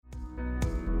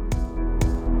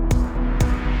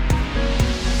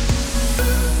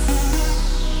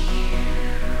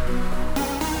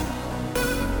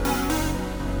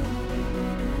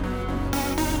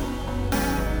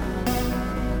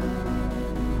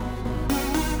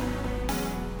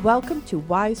Welcome to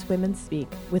Wise Women Speak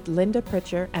with Linda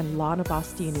Pritchard and Lana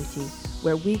Bastianiti,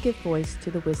 where we give voice to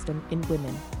the wisdom in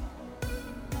women.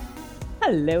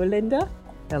 Hello, Linda.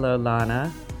 Hello,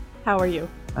 Lana. How are you?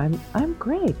 I'm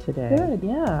great today. Good.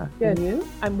 Yeah. Good. And you?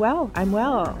 I'm well.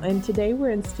 And today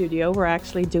we're in studio. We're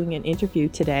actually doing an interview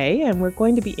today, and we're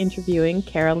going to be interviewing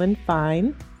Carolyn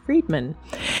Fine Friedman.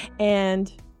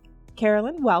 And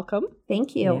Carolyn, welcome.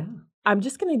 Thank you. Yeah. I'm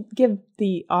just going to give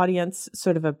the audience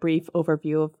sort of a brief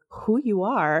overview of who you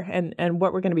are and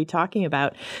what we're going to be talking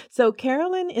about. So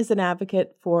Carolyn is an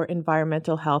advocate for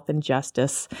environmental health and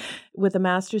justice with a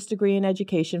master's degree in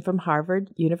education from Harvard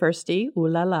University. Ooh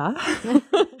la la.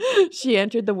 She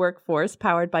entered the workforce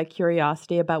powered by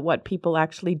curiosity about what people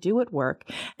actually do at work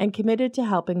and committed to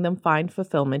helping them find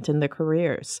fulfillment in their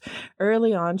careers.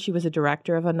 Early on, she was a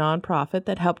director of a nonprofit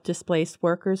that helped displaced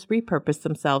workers repurpose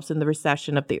themselves in the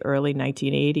recession of the early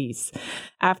 1980s.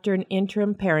 After an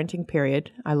interim parenting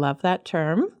period, I love that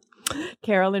term,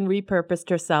 Carolyn repurposed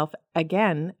herself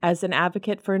again as an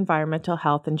advocate for environmental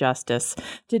health and justice.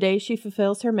 Today, she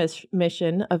fulfills her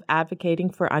mission of advocating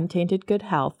for untainted good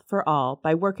health for all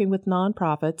by working with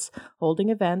nonprofits, holding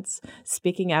events,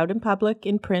 speaking out in public,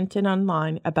 in print, and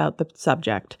online about the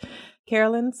subject.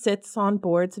 Carolyn sits on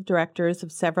boards of directors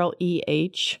of several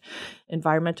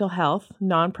environmental health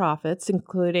nonprofits,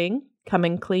 including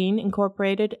Coming Clean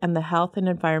Incorporated and the Health and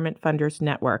Environment Funders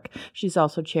Network. She's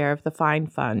also chair of the Fine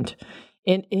Fund.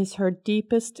 It is her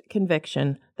deepest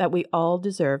conviction that we all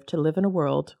deserve to live in a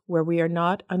world where we are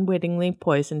not unwittingly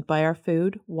poisoned by our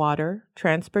food, water,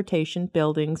 transportation,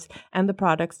 buildings, and the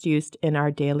products used in our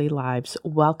daily lives.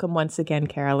 Welcome once again,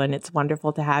 Carolyn. It's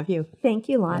wonderful to have you. Thank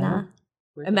you, Lana. Yeah.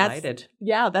 We're delighted.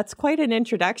 That's quite an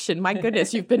introduction. My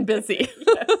goodness, you've been busy.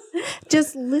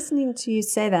 Just listening to you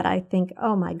say that, I think,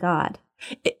 oh my God.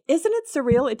 Isn't it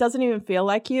surreal? It doesn't even feel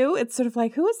like you. It's sort of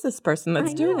like, who is this person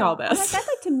that's doing all this? I'd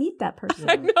like to meet that person.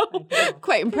 I know.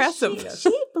 Quite impressive.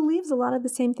 She believes a lot of the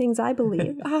same things I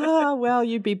believe. Well,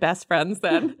 you'd be best friends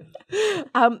then.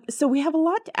 So we have a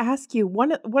lot to ask you.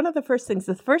 One of the first things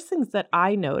that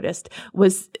I noticed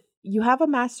was you have a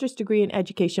master's degree in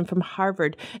education from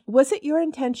Harvard. Was it your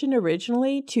intention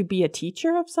originally to be a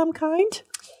teacher of some kind?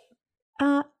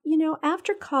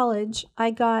 After college,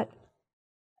 I got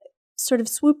sort of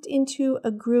swooped into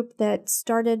a group that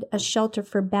started a shelter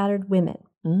for battered women.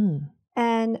 Mm.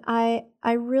 And I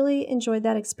really enjoyed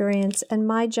that experience. And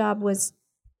my job was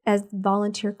as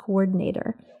volunteer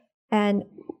coordinator. And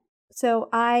so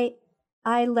I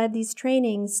led these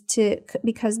trainings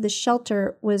because the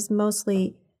shelter was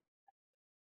mostly,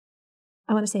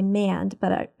 I want to say manned,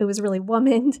 but it was really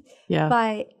womaned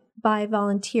by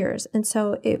volunteers. And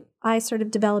so I sort of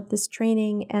developed this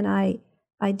training and I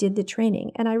did the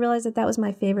training. And I realized that was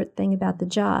my favorite thing about the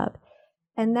job.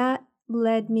 And that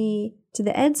led me to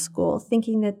the ed school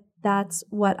thinking that that's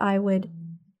what I would,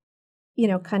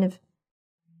 kind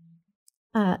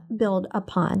of build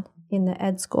upon in the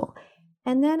ed school.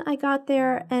 And then I got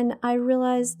there and I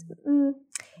realized,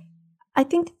 I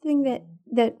think the thing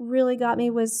that really got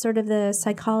me was sort of the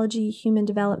psychology, human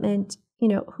development,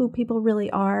 who people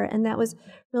really are. And that was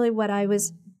really what I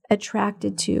was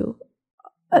attracted to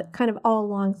kind of all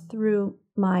along through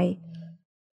my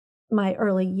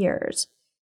early years.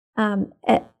 And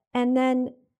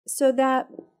then, so that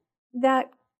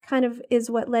kind of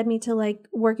is what led me to like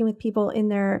working with people in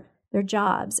their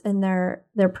jobs and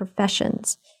their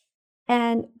professions.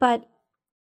 And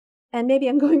maybe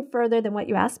I'm going further than what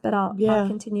you asked, but I'll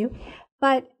continue.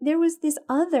 But there was this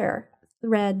other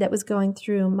thread that was going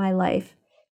through my life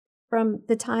from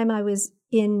the time I was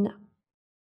in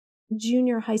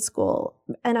junior high school.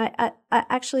 And I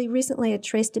actually recently I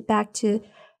traced it back to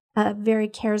a very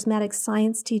charismatic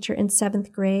science teacher in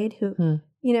 7th grade who,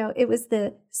 it was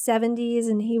the 70s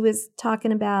and he was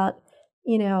talking about,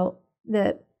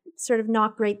 the sort of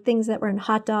not great things that were in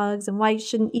hot dogs and why you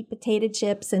shouldn't eat potato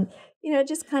chips and,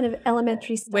 just kind of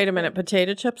elementary stuff. Wait a minute,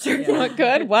 potato chips are not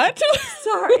good? What?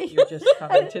 Sorry. You're just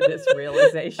coming to this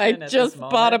realization. I just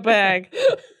bought a bag.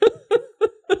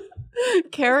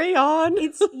 Carry on.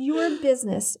 It's your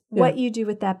business what you do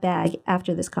with that bag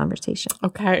after this conversation.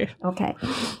 Okay.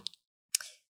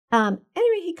 Anyway,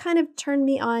 he kind of turned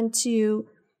me on to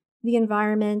the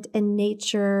environment and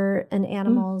nature and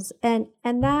animals. And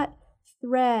that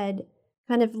thread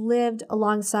kind of lived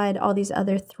alongside all these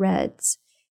other threads.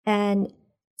 And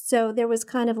so there was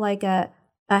kind of like a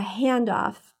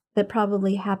handoff that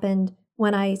probably happened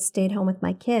when I stayed home with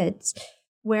my kids,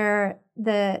 where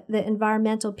the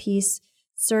environmental piece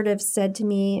sort of said to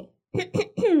me,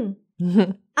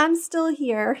 I'm still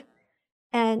here.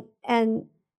 And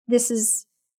this is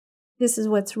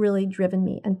what's really driven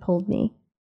me and pulled me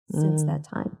since that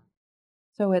time.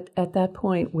 So at that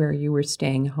point where you were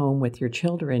staying home with your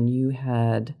children, you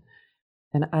had,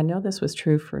 and I know this was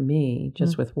true for me,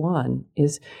 just with one,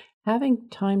 is having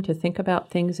time to think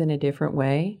about things in a different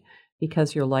way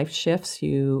because your life shifts.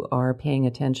 You are paying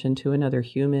attention to another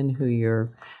human who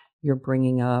you're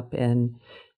bringing up. And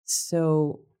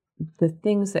so the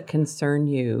things that concern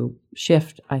you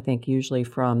shift, I think, usually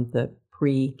from the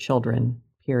pre-children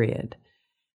period.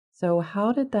 So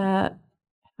how did that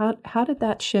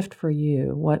shift for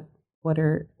you? What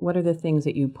are the things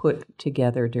that you put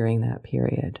together during that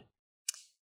period?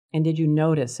 And did you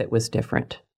notice it was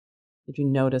different? Did you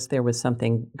notice there was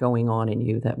something going on in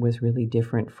you that was really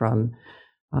different from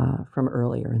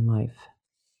earlier in life?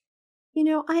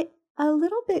 I a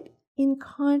little bit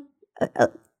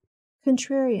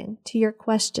contrarian to your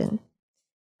question.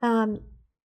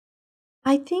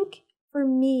 I think for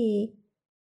me,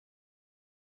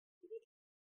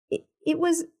 it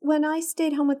was when I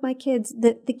stayed home with my kids,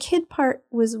 the kid part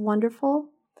was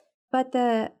wonderful, but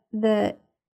the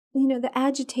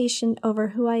agitation over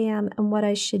who I am and what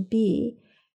I should be.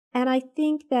 And I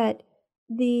think that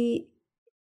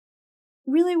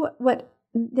what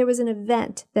there was an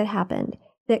event that happened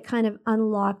that kind of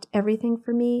unlocked everything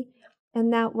for me.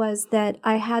 And that was that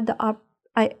I had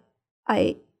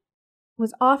I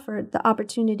was offered the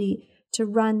opportunity to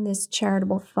run this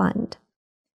charitable fund.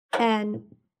 And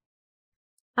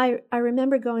I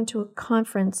remember going to a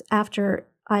conference after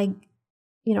I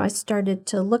started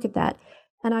to look at that.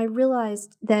 And I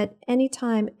realized that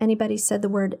anytime anybody said the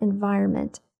word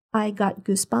environment, I got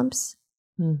goosebumps.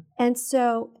 And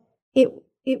so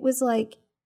it was like,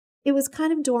 it was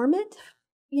kind of dormant,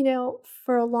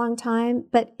 for a long time,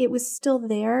 but it was still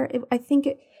there. I think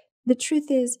the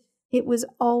truth is it was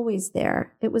always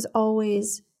there. It was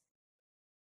always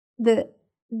the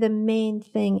main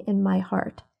thing in my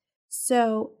heart.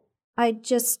 So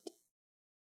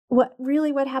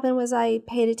what happened was I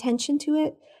paid attention to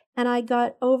it, and I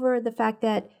got over the fact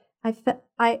that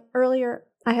earlier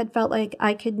I had felt like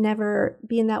I could never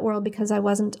be in that world because I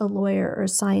wasn't a lawyer or a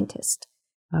scientist.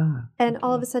 And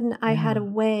all of a sudden I had a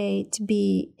way to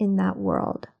be in that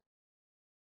world.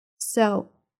 So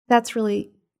that's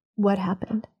really what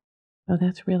happened. Oh,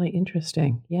 that's really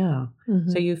interesting. Yeah. Mm-hmm.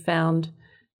 So you found,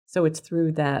 so it's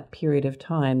through that period of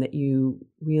time that you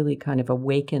really kind of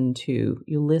awakened to,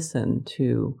 you listened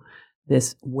to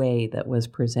this way that was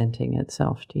presenting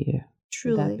itself to you.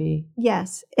 Truly. Would that be?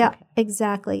 Yes. Yeah,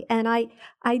 exactly. And I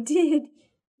did,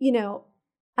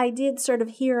 I did sort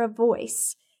of hear a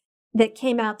voice that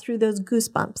came out through those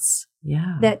goosebumps.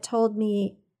 Yeah. That told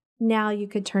me, now you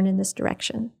could turn in this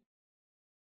direction.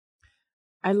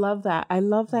 I love that. I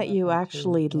love that you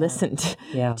actually listened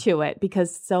to it,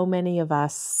 because so many of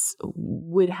us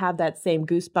would have that same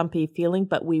goosebumpy feeling,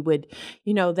 but we would,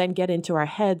 then get into our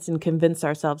heads and convince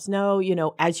ourselves, no,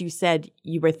 as you said,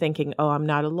 you were thinking, oh, I'm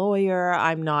not a lawyer.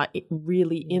 I'm not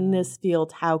really in this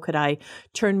field. How could I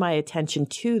turn my attention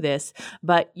to this?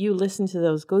 But you listened to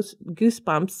those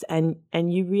goosebumps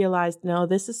and you realized, no,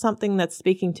 this is something that's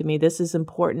speaking to me. This is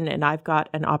important, and I've got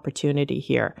an opportunity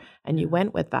here. And you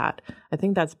went with that. I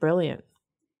think that's brilliant.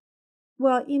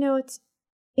 Well, it's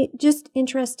just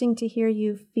interesting to hear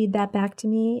you feed that back to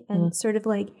me, and sort of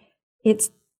like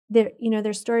it's there.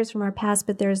 There's stories from our past,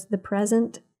 but there's the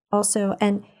present also,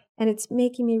 and it's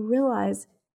making me realize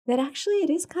that actually it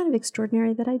is kind of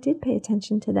extraordinary that I did pay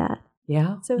attention to that.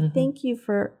 Yeah. So thank you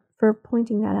for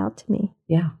pointing that out to me.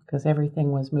 Yeah, because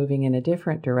everything was moving in a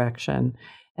different direction,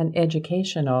 and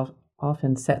education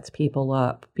often sets people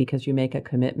up because you make a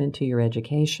commitment to your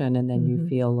education, and then you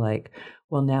feel like,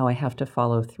 well, now I have to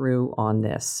follow through on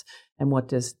this. And what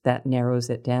does that narrows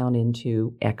it down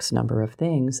into X number of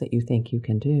things that you think you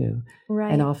can do.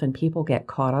 Right. And often people get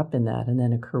caught up in that, and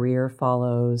then a career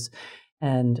follows,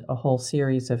 and a whole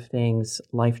series of things,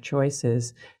 life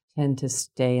choices, tend to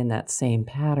stay in that same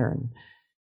pattern.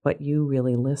 But you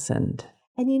really listened.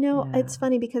 And it's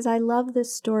funny because I love the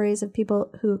stories of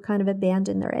people who kind of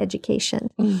abandon their education.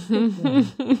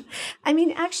 I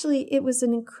mean, actually, it was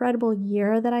an incredible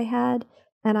year that I had,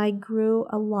 and I grew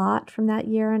a lot from that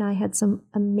year, and I had some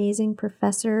amazing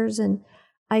professors, and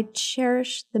I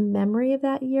cherish the memory of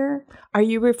that year. Are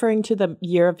you referring to the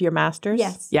year of your master's?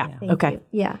 Yes. Yeah. Okay. You.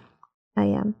 Yeah,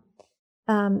 I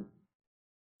am.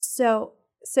 So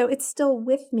it's still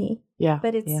with me. Yeah.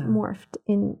 But it's morphed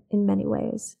in many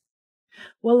ways.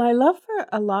 Well, I love for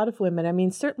a lot of women, I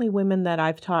mean, certainly women that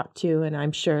I've talked to, and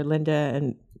I'm sure Linda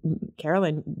and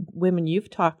Carolyn, women you've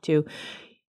talked to,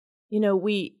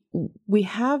 we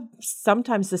have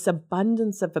sometimes this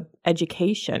abundance of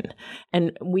education,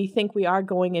 and we think we are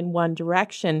going in one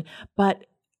direction, but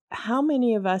how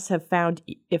many of us have found,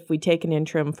 if we take an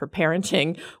interim for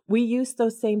parenting, we use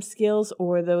those same skills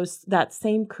or that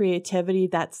same creativity,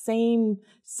 that same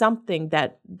something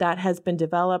that has been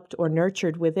developed or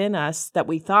nurtured within us that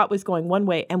we thought was going one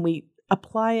way, and we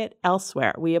apply it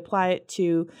elsewhere. We apply it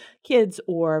to kids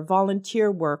or volunteer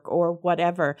work or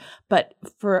whatever. But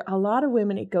for a lot of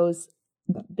women,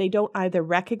 they don't either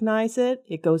recognize it,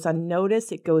 it goes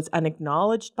unnoticed, it goes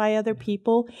unacknowledged by other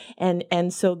people.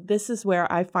 And so this is where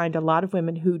I find a lot of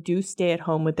women who do stay at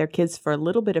home with their kids for a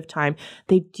little bit of time,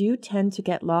 they do tend to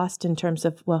get lost in terms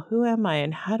of, well, who am I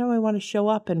and how do I want to show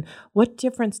up and what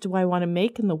difference do I want to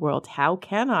make in the world? How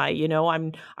can I?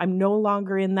 I'm no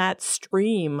longer in that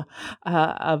stream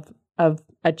of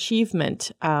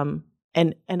achievement. And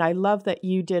I love that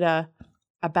you did a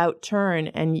about turn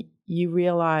and you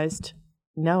realized,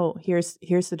 no, here's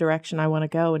the direction I want to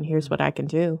go and here's what I can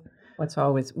do.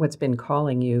 What's been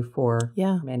calling you for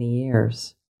many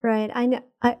years. Right. I know.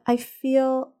 I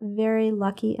feel very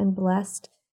lucky and blessed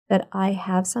that I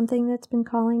have something that's been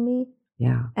calling me.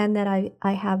 Yeah. And that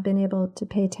I have been able to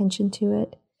pay attention to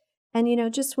it. And,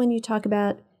 just when you talk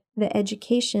about the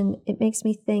education, it makes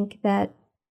me think that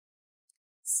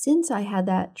since I had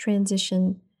that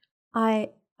transition, I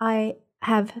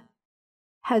have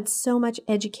had so much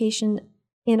education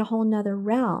in a whole nother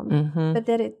realm, but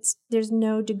that there's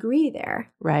no degree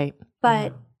there. Right.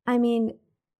 But I mean,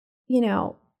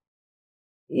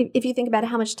 if you think about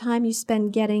how much time you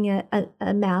spend getting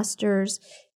a master's,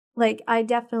 like I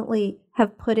definitely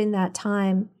have put in that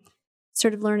time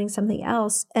sort of learning something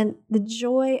else, and the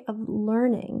joy of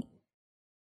learning.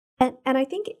 And I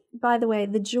think, by the way,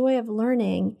 the joy of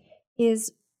learning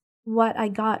is what I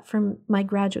got from my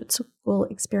graduate school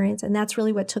experience. And that's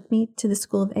really what took me to the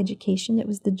School of Education. It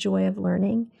was the joy of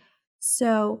learning.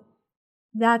 So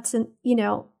that's,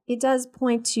 it does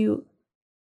point to,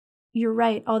 you're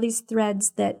right, all these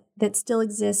threads that still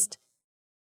exist,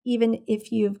 even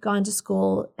if you've gone to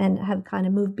school and have kind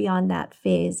of moved beyond that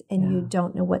phase and you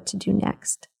don't know what to do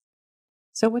next.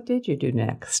 So what did you do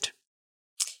next?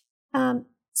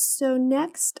 So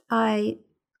next I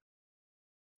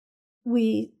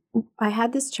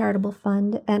had this charitable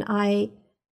fund, and I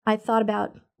thought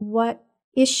about what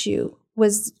issue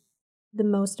was the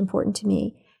most important to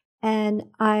me, and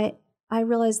I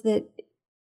realized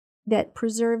that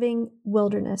preserving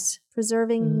wilderness,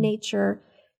 preserving nature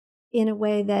in a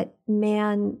way that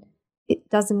it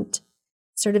doesn't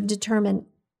sort of determine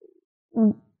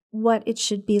what it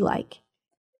should be like,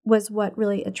 was what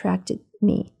really attracted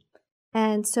me.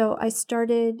 And so I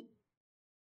started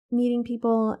meeting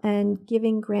people and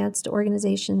giving grants to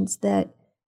organizations that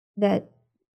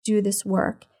do this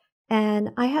work.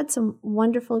 And I had some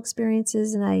wonderful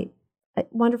experiences, and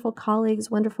wonderful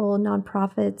colleagues, wonderful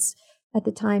nonprofits at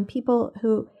the time, people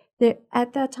who,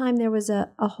 at that time there was a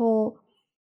whole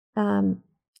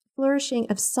flourishing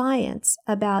of science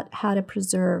about how to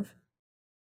preserve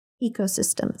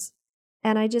ecosystems.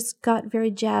 And I just got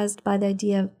very jazzed by the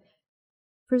idea of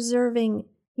preserving,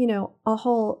 a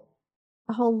whole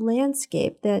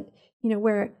landscape that,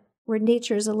 where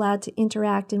nature is allowed to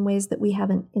interact in ways that we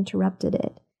haven't interrupted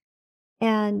it.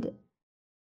 And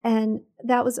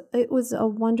it was a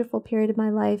wonderful period of my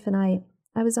life. And I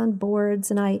was on boards,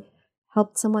 and I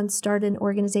helped someone start an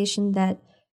organization that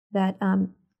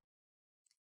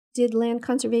did land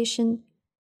conservation,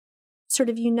 sort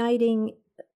of uniting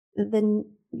the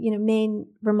Maine,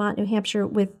 Vermont, New Hampshire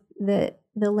with the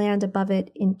land above it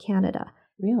in Canada.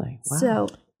 Really? Wow. So,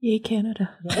 yay, Canada.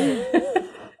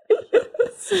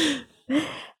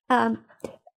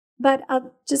 But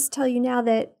I'll just tell you now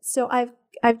that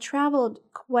I've traveled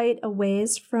quite a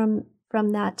ways from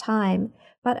that time,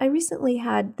 but I recently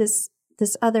had this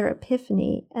other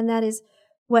epiphany, and that is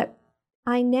what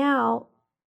I now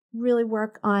really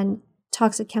work on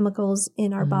toxic chemicals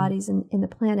in our bodies and in the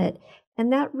planet,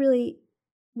 and that really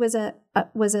was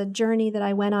a journey that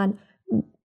I went on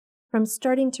from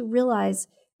starting to realize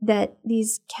that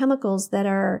these chemicals that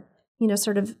are,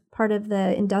 sort of part of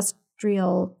the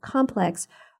industrial complex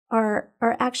are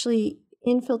actually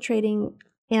infiltrating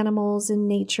animals and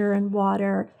nature and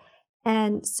water.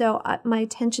 And so my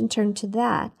attention turned to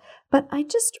that. But I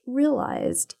just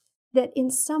realized that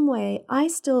in some way, I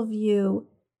still view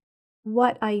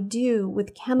what I do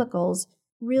with chemicals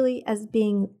really as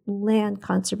being land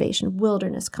conservation,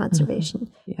 wilderness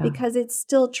conservation, because it's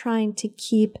still trying to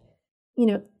keep,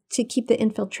 the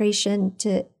infiltration,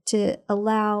 to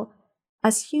allow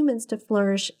us humans to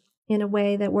flourish in a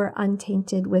way that we're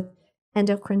untainted with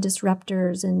endocrine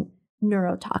disruptors and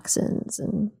neurotoxins.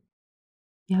 And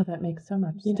Yeah, that makes so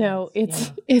much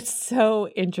sense. It's so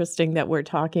interesting that we're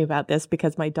talking about this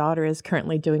because my daughter is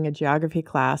currently doing a geography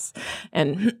class,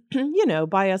 and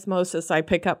by osmosis, I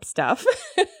pick up stuff.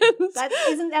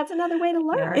 That's another way to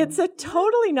learn. It's a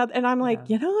totally another, and I'm like,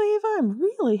 Eva, I'm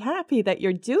really happy that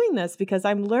you're doing this because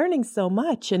I'm learning so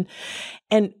much,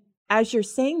 and as you're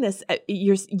saying this,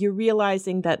 you're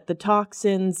realizing that the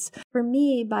toxins. For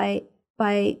me,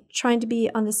 by trying to be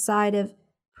on the side of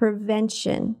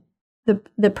prevention,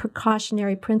 the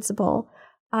precautionary principle,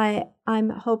 I'm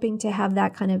hoping to have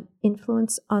that kind of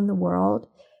influence on the world,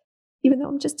 even though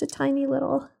I'm just a tiny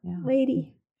little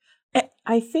lady.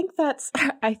 I think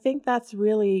that's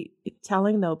really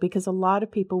telling, though, because a lot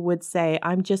of people would say,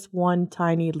 I'm just one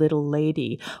tiny little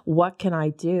lady. What can I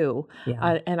do?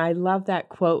 Yeah. And I love that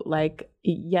quote, like,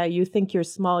 yeah, you think you're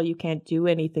small, you can't do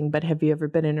anything, but have you ever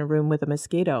been in a room with a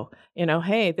mosquito?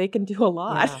 Hey, they can do a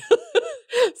lot. Yeah.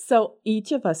 So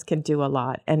each of us can do a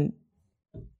lot. And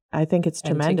I think it's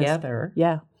tremendous. And together,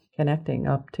 yeah, connecting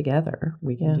up together,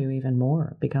 we can do even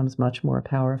more. It becomes much more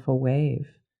powerful wave.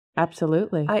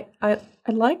 Absolutely. I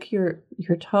like you're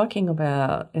talking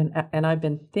about, and I've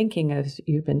been thinking as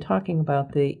you've been talking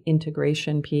about the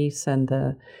integration piece and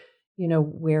the,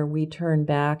 where we turn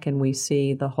back and we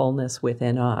see the wholeness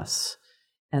within us,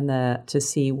 and that to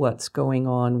see what's going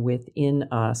on within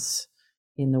us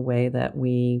in the way that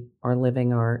we are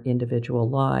living our individual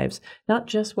lives, not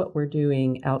just what we're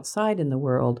doing outside in the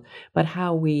world, but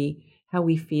how we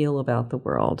feel about the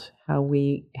world, how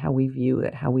we view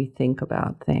it, how we think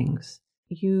about things.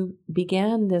 You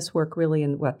began this work really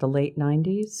in the late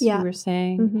 90s, you were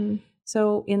saying? Mm-hmm.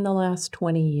 So in the last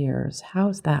 20 years,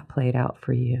 how's that played out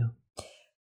for you?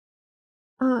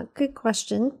 Good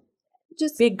question.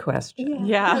 Just big question.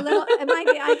 Yeah. A little, I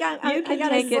can gotta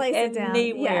take slice it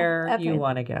anywhere down. you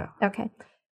want to go. Okay.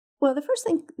 Well, the first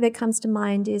thing that comes to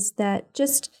mind is that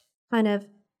just kind of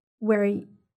where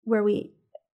we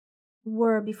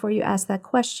were before you asked that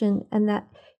question, and that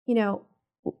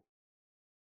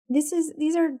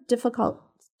these are difficult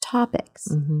topics,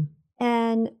 mm-hmm.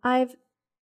 and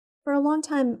for a long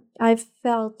time I've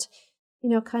felt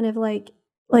kind of like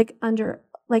under,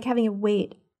 like having a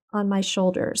weight on my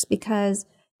shoulders, because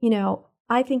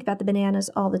I think about the bananas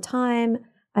all the time.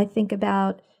 I think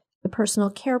about the personal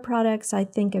care products. I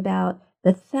think about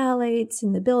the phthalates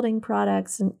and the building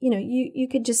products, and you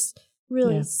could just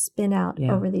really spin out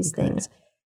over these things.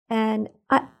 And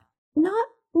not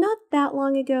that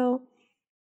long ago,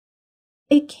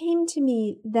 it came to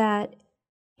me that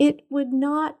it would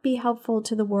not be helpful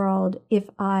to the world if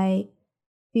I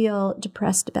feel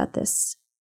depressed about this,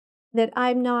 that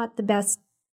I'm not the best,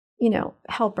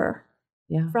 helper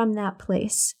from that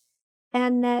place,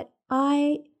 and that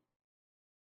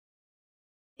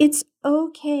it's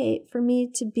okay for me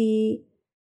to be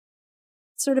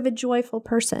sort of a joyful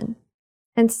person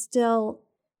and still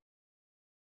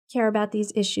care about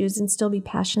these issues and still be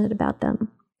passionate about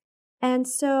them. And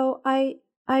so I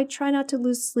try not to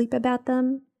lose sleep about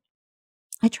them.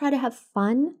 I try to have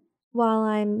fun while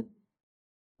I'm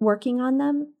working on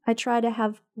them. I try to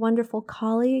have wonderful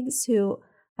colleagues who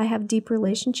I have deep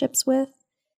relationships with.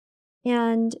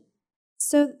 And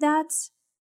so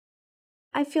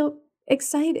I feel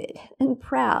excited and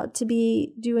proud to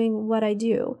be doing what I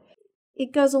do.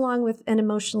 It goes along with an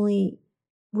emotionally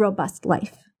robust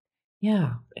life.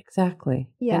 Yeah, exactly.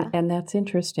 Yeah. And that's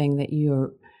interesting that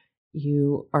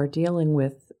you are dealing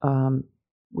with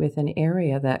an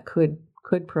area that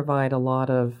could provide a lot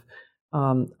of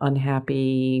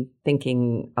unhappy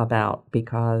thinking about,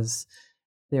 because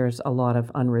there's a lot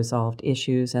of unresolved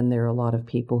issues, and there are a lot of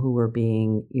people who are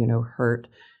being hurt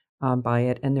by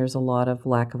it, and there's a lot of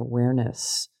lack of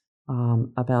awareness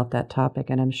about that topic.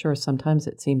 And I'm sure sometimes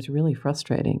it seems really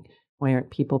frustrating. Why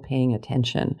aren't people paying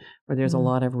attention? Or there's a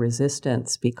lot of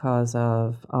resistance because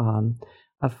of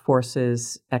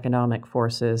forces, economic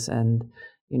forces, and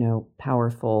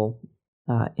powerful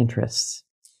interests.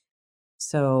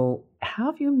 So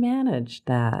how have you managed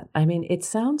that? I mean, it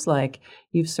sounds like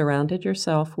you've surrounded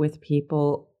yourself with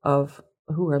people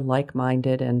who are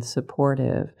like-minded and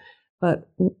supportive. But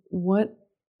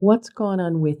what's gone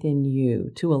on within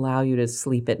you to allow you to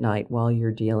sleep at night while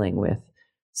you're dealing with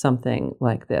something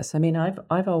like this? I mean,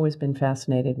 I've always been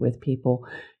fascinated with people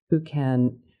who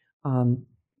can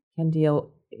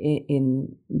deal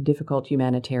in difficult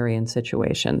humanitarian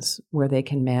situations where they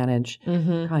can manage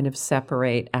kind of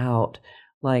separate out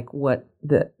like what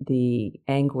the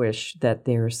anguish that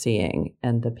they're seeing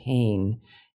and the pain,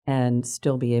 and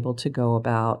still be able to go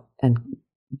about and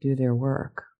do their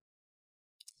work.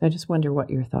 I just wonder what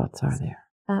your thoughts are there.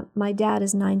 My dad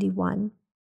is 91,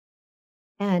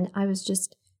 and I was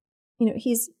just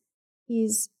he's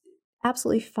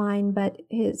absolutely fine, but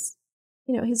his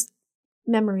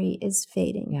memory is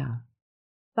fading. Yeah.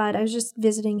 But I was just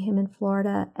visiting him in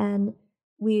Florida, and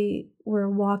we were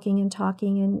walking and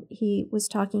talking, and he was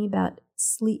talking about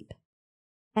sleep.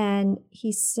 And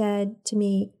he said to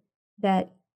me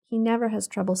that he never has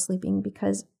trouble sleeping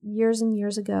because years and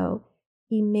years ago,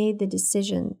 he made the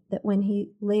decision that when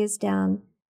he lays down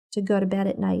to go to bed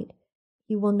at night,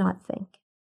 he will not think.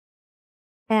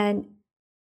 And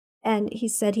he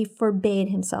said he forbade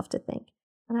himself to think.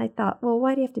 And I thought, well,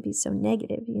 why do you have to be so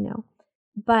negative,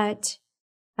 But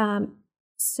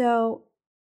so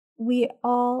we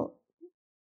all,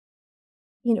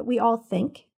 we all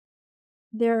think.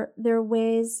 There are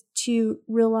ways to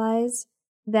realize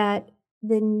that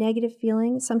the negative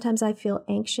feelings, sometimes I feel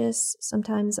anxious,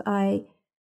 sometimes I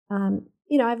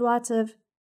have lots of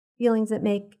feelings that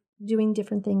make doing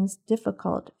different things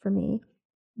difficult for me.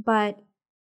 But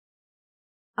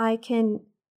I can,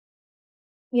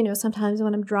 sometimes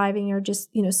when I'm driving or just,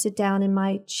 sit down in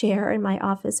my chair in my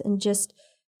office and just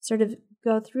sort of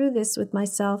go through this with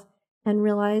myself and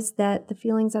realize that the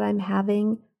feelings that I'm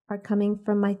having are coming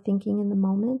from my thinking in the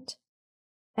moment.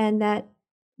 And that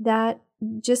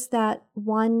just that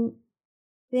one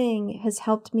thing has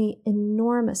helped me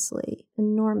enormously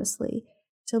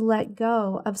to let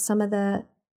go of some of the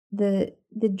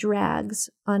drags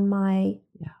on my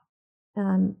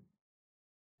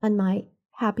on my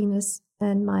happiness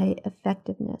and my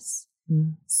effectiveness.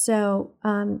 So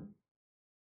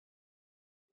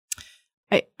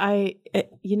I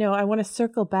want to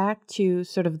circle back to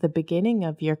sort of the beginning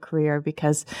of your career,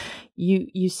 because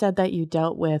you said that you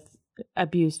dealt with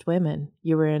abused women.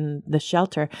 You were in the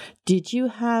shelter. Did you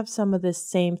have some of this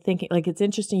same thinking? Like, it's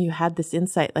interesting you had this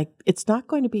insight, like, it's not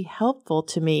going to be helpful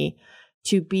to me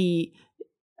to be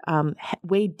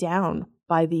weighed down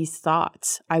by these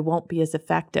thoughts. I won't be as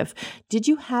effective. Did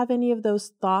you have any of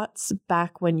those thoughts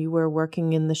back when you were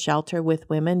working in the shelter with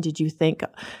women? Did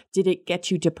it get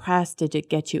you depressed? Did it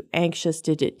get you anxious?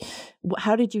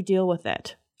 How did you deal with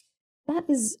it? That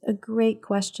is a great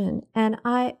question. And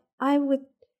I've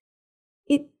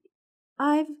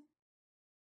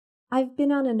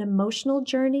been on an emotional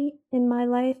journey in my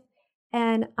life,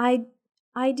 and I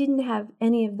didn't have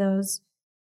any of those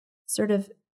sort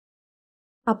of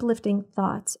uplifting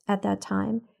thoughts at that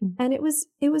time. And it was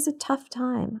a tough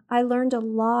time. I learned a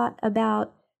lot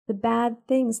about the bad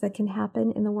things that can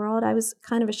happen in the world. I was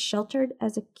kind of sheltered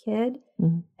as a kid.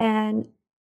 And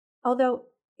although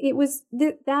it was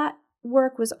that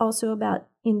work was also about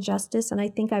injustice, and I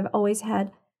think I've always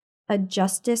had a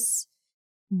justice,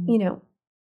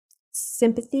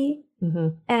 sympathy.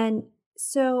 And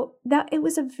so that it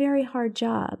was a very hard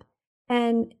job.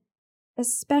 And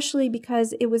especially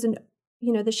because it was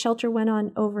the shelter went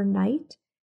on overnight,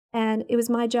 and it was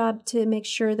my job to make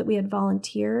sure that we had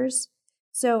volunteers.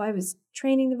 So I was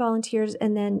training the volunteers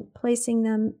and then placing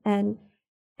them, and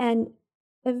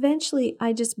eventually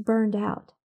I just burned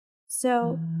out.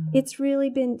 So it's really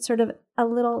been sort of a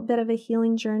little bit of a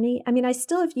healing journey. I mean, I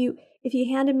still, if you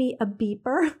handed me a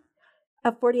beeper,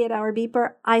 a 48-hour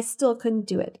beeper, I still couldn't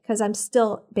do it because I'm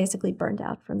still basically burned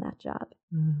out from that job.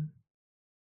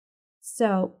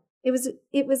 So it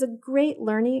was a great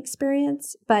learning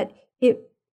experience, but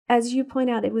as you point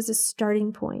out, it was a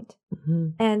starting point.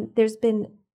 And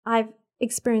I've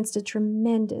experienced a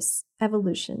tremendous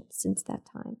evolution since that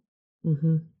time.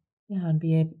 Yeah, and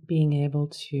being able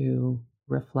to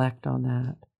reflect on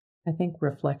that. I think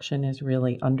reflection is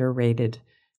really underrated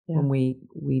when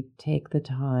we take the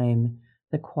time,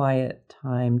 the quiet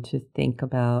time, to think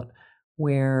about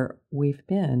where we've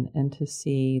been and to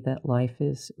see that life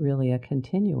is really a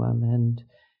continuum,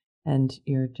 and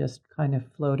you're just kind of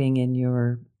floating in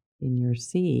your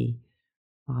sea,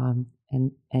 and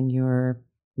you're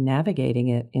navigating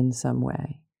it in some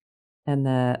way. And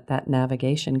that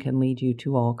navigation can lead you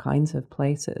to all kinds of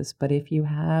places. But if you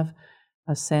have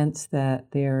a sense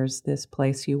that there's this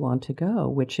place you want to go,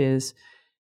 which is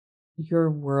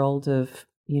your world of,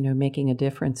 making a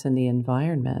difference in the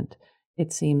environment,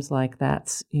 it seems like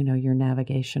that's, your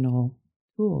navigational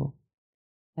tool.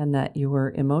 And that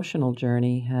your emotional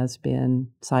journey has been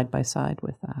side by side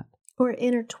with that. Or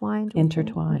intertwined.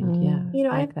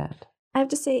 Yeah. I have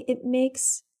to say, it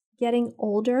makes getting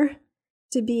older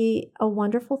to be a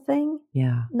wonderful thing.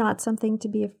 Yeah. Not something to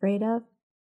be afraid of.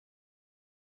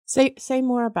 Say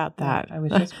more about that. I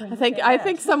was just I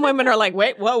think some women are like,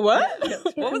 wait, whoa, what?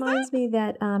 It reminds me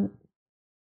that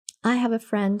I have a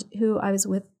friend who I was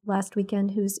with last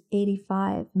weekend who's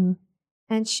 85.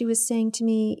 And she was saying to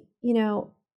me,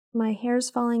 my hair's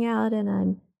falling out and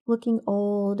I'm looking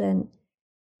old. And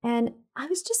I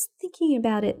was just thinking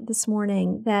about it this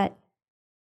morning that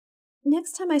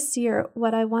next time I see her,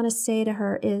 what I want to say to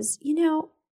her is,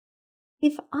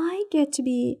 if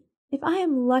I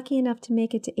am lucky enough to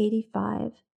make it to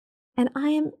 85 and I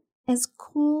am as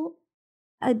cool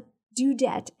a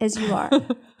dudette as you are,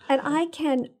 and I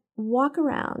can walk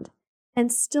around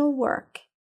and still work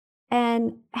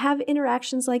and have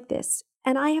interactions like this,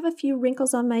 and I have a few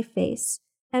wrinkles on my face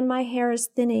and my hair is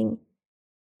thinning,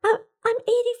 I'm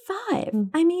 85.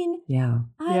 I mean,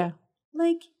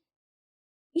 like,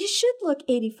 you should look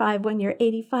 85 when you're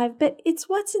 85, but it's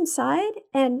what's inside.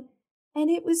 And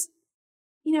it was,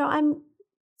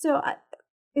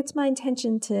 it's my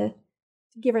intention to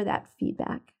give her that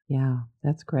feedback. Yeah,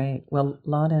 that's great. Well,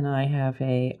 Lana and I have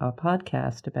a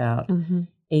podcast about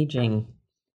aging,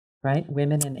 right?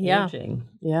 Women and aging.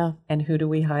 Yeah. And who do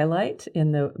we highlight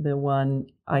in the one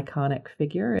iconic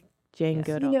figure? Jane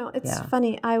Goodall. It's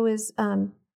funny. I was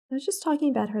just talking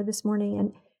about her this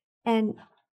morning, and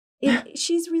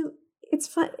it's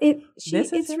fun.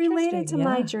 It's related to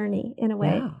my journey in a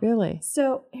way. Yeah. Really?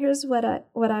 So here's what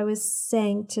I was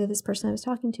saying to this person I was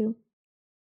talking to.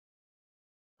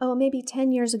 Oh, maybe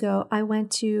 10 years ago, I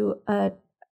went to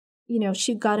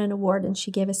she got an award and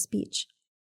she gave a speech.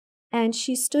 And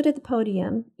she stood at the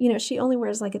podium. She only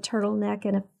wears like a turtleneck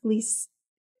and a fleece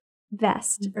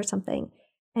vest or something.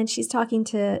 And she's talking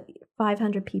to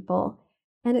 500 people.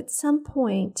 And at some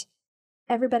point,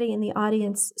 everybody in the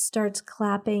audience starts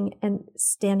clapping and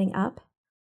standing up.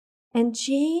 And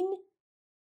Jane,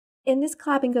 and this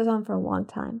clapping goes on for a long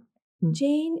time.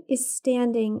 Jane is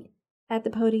standing at the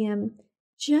podium,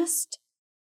 just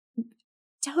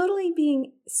totally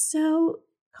being so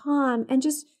calm and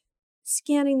just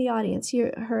scanning the audience.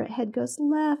 Her head goes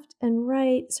left and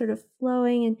right, sort of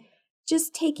flowing and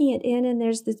just taking it in. And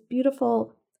there's this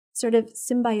beautiful sort of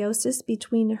symbiosis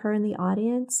between her and the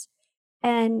audience.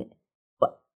 And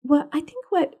what I think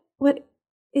what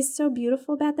is so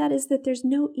beautiful about that is that there's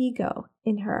no ego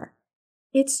in her.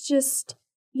 It's just,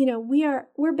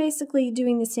 we're basically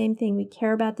doing the same thing. We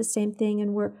care about the same thing,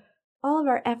 and all of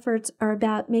our efforts are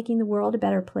about making the world a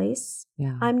better place.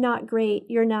 Yeah. I'm not great.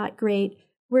 You're not great.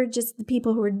 We're just the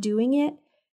people who are doing it.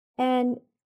 And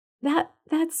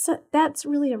that's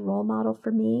really a role model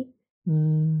for me.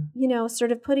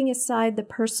 Sort of putting aside the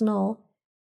personal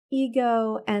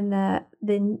ego and the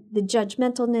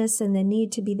judgmentalness and the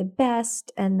need to be the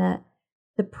best and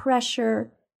the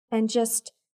pressure, and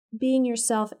just being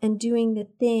yourself and doing the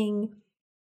thing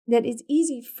that is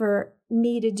easy for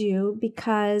me to do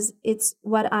because it's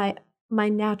what my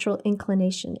natural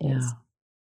inclination is.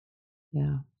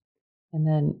 Yeah. And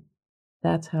then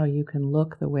that's how you can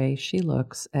look the way she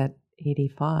looks at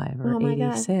 85 or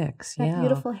 86. God. That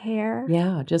beautiful hair.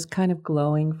 Yeah, just kind of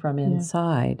glowing from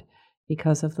inside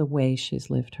because of the way she's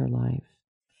lived her life.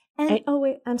 And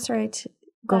I'm sorry to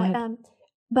go ahead.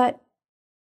 But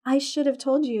I should have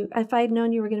told you if I had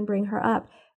known you were going to bring her up.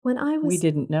 We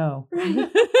didn't know.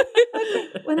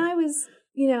 When I was,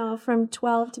 from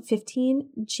 12 to 15,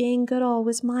 Jane Goodall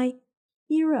was my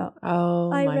hero.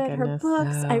 Oh, I my read her goodness.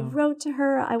 books. I wrote to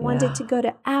her. I wanted to go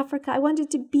to Africa. I wanted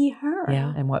to be her.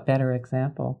 Yeah, and what better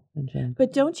example than Jane?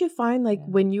 But don't you find, like,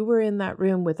 when you were in that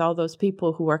room with all those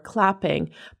people who were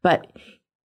clapping, but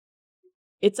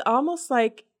it's almost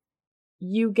like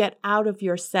you get out of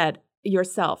yourself,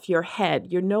 your head.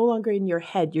 You're no longer in your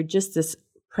head. You're just this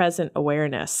present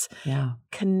awareness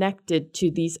connected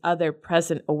to these other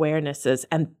present awarenesses.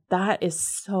 And that is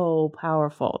so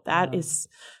powerful. That is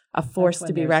a force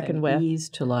to be reckoned with. Ease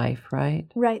to life, right?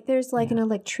 Right. There's like an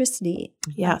electricity.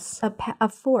 Yes. A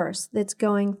force that's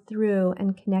going through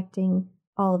and connecting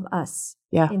all of us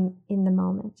in the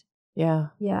moment. Yeah.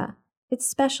 Yeah. It's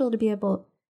special to be able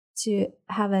to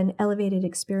have an elevated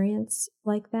experience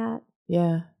like that.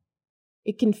 Yeah.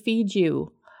 It can feed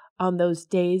you on those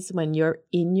days when you're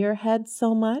in your head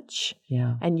so much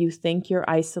and you think you're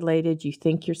isolated, you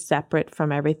think you're separate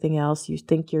from everything else, you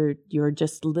think you're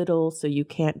just little so you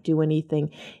can't do anything.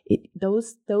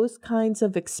 Those kinds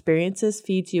of experiences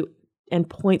feeds you and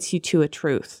points you to a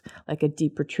truth, like a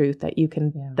deeper truth that you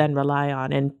can then rely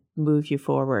on and move you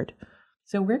forward.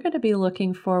 So we're going to be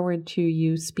looking forward to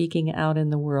you speaking out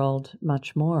in the world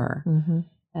much more.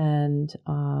 And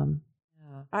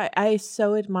I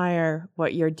so admire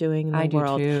what you're doing in the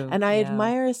world. I do too. And I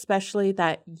admire especially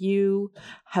that you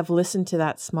have listened to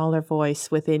that smaller voice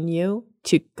within you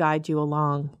to guide you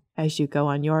along as you go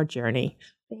on your journey.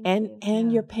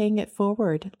 And you're paying it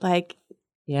forward. Like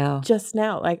just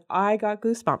now, like I got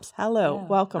goosebumps. Hello,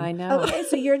 welcome. I know. Okay,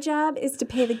 so your job is to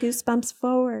pay the goosebumps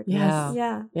forward. Yes.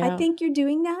 Yeah. I think you're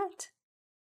doing that.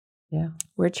 Yeah.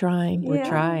 We're trying. We're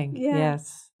trying. Yeah.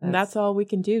 Yes. And that's all we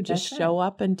can do. Just That's show right.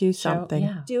 up and do something.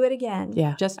 Yeah. Do it again.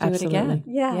 Yeah, Just do absolutely. it again.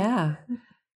 Yeah. Yeah.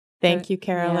 Thank you,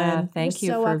 Carolyn. Yeah, thank You're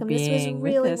you so for welcome. being This was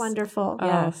really with us. wonderful.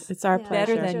 Yes. Oh, it's our Yeah.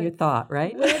 pleasure. Better than you thought,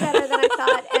 right? Way better than I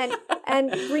thought, and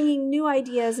bringing new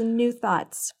ideas and new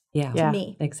thoughts Yeah. Yeah. to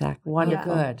me. Exactly.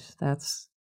 Wonderful. Good. That's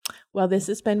Well, this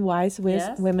has been Wise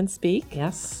Yes. Women Speak.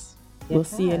 yes. We'll It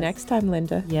see you has. next time,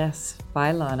 Linda. Yes.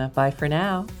 Bye, Lana. Bye for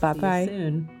now. Bye-bye. See you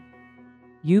soon.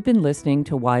 You've been listening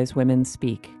to Wise Women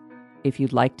Speak. If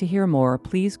you'd like to hear more,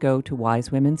 please go to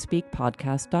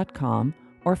wisewomenspeakpodcast.com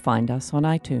or find us on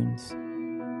iTunes.